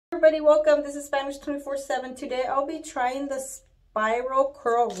everybody, welcome. This is Spanish 24/7. Today I'll be trying the spiral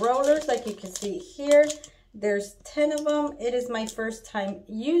curl rollers. Like you can see here, there's 10 of them. It is my first time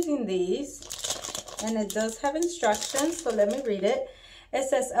using these, and it does have instructions, so let me read it. It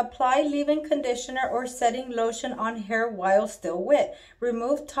says, apply leave-in conditioner or setting lotion on hair while still wet.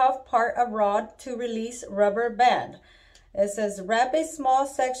 Remove top part of rod to release rubber band. It says, wrap a small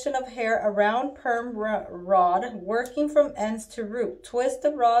section of hair around perm rod, working from ends to root. Twist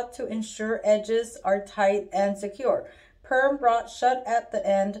the rod to ensure edges are tight and secure. Perm rod shut at the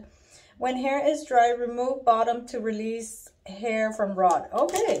end. When hair is dry, remove bottom to release hair from rod.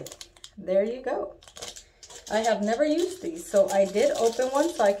 Okay, there you go. I have never used these, so I did open one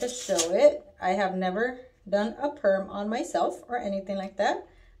so I could show it. I have never done a perm on myself or anything like that,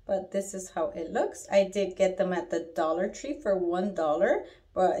 but this is how it looks. I did get them at the Dollar Tree for $1,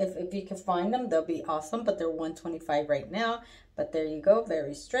 but if you can find them, they'll be awesome, but they're $1.25 right now. But there you go,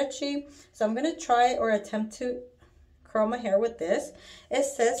 very stretchy. So I'm gonna try or attempt to curl my hair with this. It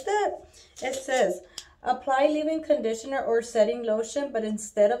says apply leave-in conditioner or setting lotion, but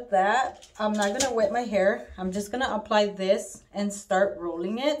instead of that, I'm not gonna wet my hair. I'm just gonna apply this and start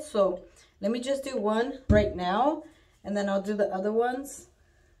rolling it. So let me just do one right now, and then I'll do the other ones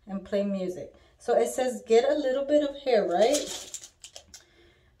and play music. So it says get a little bit of hair, right?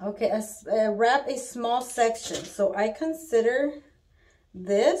 Okay, wrap a small section. So I consider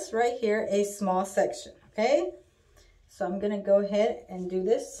this right here a small section, okay? So I'm gonna go ahead and do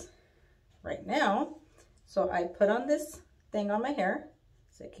this right now. So I put on this thing on my hair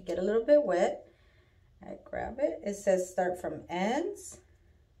so it could get a little bit wet. I grab it. It says start from ends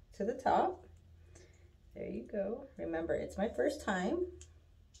to the top. There you go. Remember, it's my first time.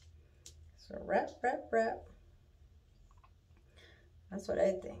 So wrap, wrap, wrap. That's what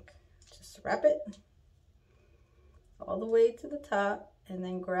I think. Just wrap it all the way to the top, and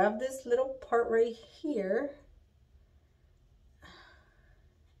then grab this little part right here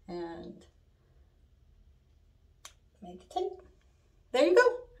and make it tight. There you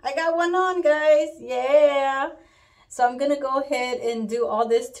go. I got one on, guys. Yeah. So I'm gonna go ahead and do all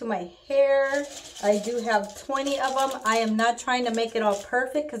this to my hair. I do have 20 of them. I am not trying to make it all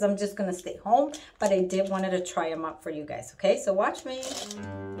perfect because I'm just gonna stay home, but I did wanted to try them out for you guys. Okay, so watch me.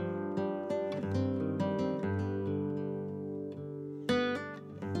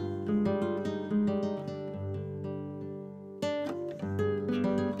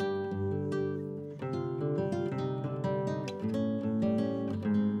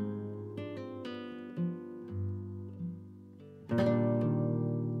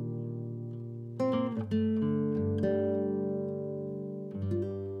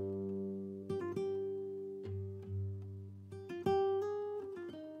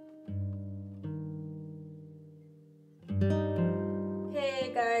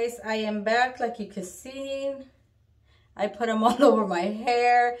 Guys, I am back. Like you can see, I put them all over my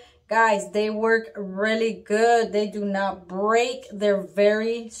hair. Guys, they work really good. They do not break. They're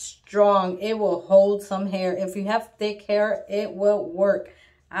very strong. It will hold some hair. If you have thick hair, it will work.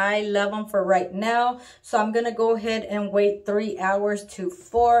 I love them for right now. So I'm gonna go ahead and wait 3 hours to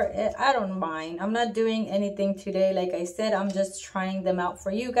 4. I don't mind. I'm not doing anything today. Like I said, I'm just trying them out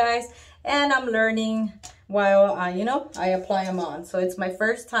for you guys, and I'm learning while I apply them on. So it's my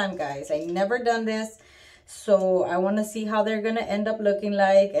first time, guys. I never done this, so I want to see how they're gonna end up looking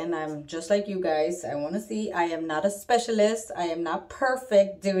like. And I'm just like you guys, I want to see. I am not a specialist. I am not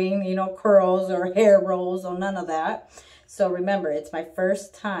perfect doing curls or hair rolls or none of that. So remember, it's my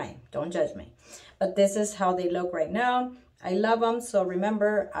first time. Don't judge me. But this is how they look right now. I love them. So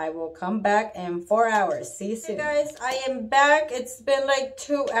remember, I will come back in 4 hours. See you soon. Hey guys, I am back. It's been like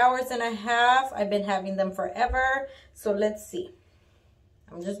 2.5 hours. I've been having them forever. So let's see.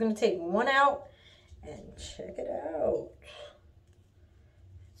 I'm just going to take one out and check it out.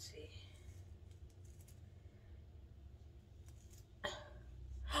 Let's see.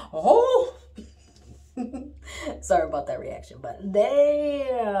 Oh! Sorry about that reaction, but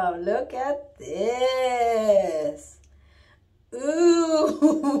damn, look at this.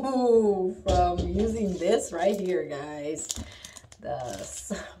 Ooh, from using this right here, guys, the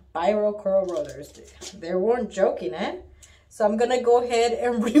spiral curl rollers. They weren't joking, eh? So I'm gonna go ahead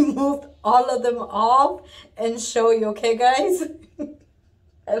and remove all of them off and show you, okay, guys?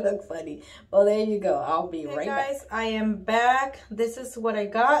 I look funny. Well, there you go. I'll be right back. Guys, I am back. This is what I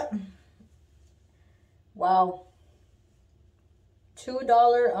got. Wow.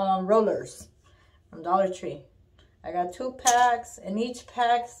 $2 rollers from Dollar Tree. I got 2 packs, and each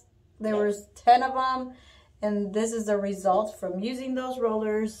pack there was 10 of them, and this is the result from using those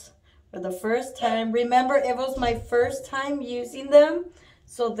rollers for the first time. Remember, it was my first time using them,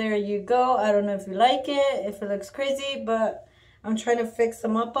 So there you go. I don't know if you like it, if it looks crazy, but I'm trying to fix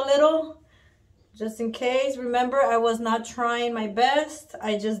them up a little just in case. Remember, I was not trying my best.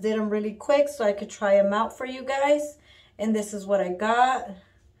 I just did them really quick so I could try them out for you guys. And this is what I got.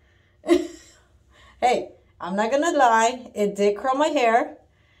 Hey, I'm not gonna lie. It did curl my hair.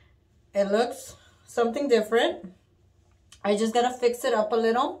 It looks something different. I just gotta fix it up a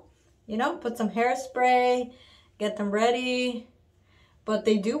little. You know, put some hairspray, get them ready. But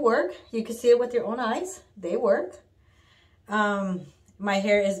they do work. You can see it with your own eyes. They work. My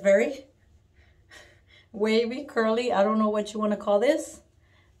hair is very wavy, curly. I don't know what you want to call this.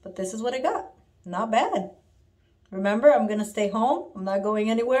 But this is what I got. Not bad. Remember, I'm going to stay home. I'm not going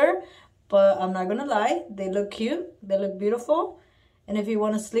anywhere. But I'm not going to lie. They look cute. They look beautiful. And if you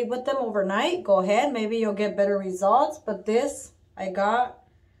want to sleep with them overnight, go ahead. Maybe you'll get better results. But this I got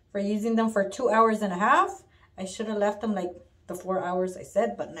for using them for 2.5 hours. I should have left them like the 4 hours I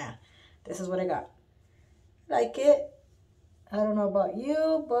said, but nah, this is what I got. Like it. I don't know about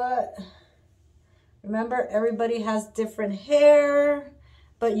you, but remember, everybody has different hair,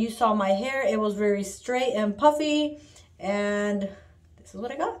 but you saw my hair. It was very straight and puffy, and this is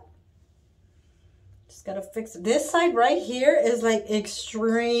what I got. Just gotta fix it. This side right here is like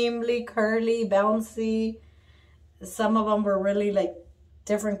extremely curly, bouncy. Some of them were really like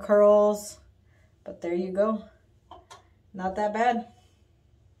different curls, but there you go. Not that bad.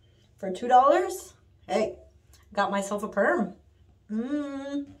 For $2, hey, got myself a perm.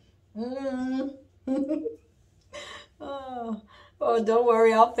 Oh, don't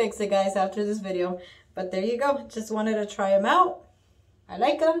worry, I'll fix it, guys, after this video. But there you go. Just wanted to try them out. I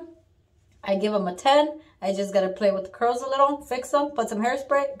like them. I give them a 10. I just got to play with the curls a little, fix them, put some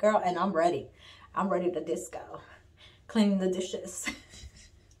hairspray, girl, and I'm ready. I'm ready to disco. Cleaning the dishes.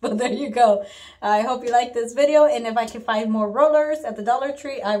 But there you go. I hope you like this video. And if I can find more rollers at the Dollar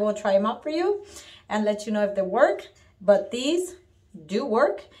Tree, I will try them out for you and let you know if they work. But these do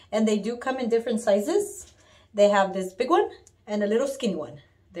work. And they do come in different sizes. They have this big one and a little skinny one.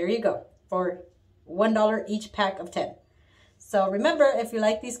 There you go. For $1 each pack of 10. So remember, if you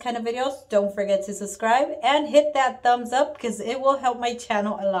like these kind of videos, don't forget to subscribe and hit that thumbs up because it will help my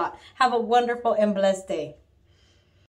channel a lot. Have a wonderful and blessed day.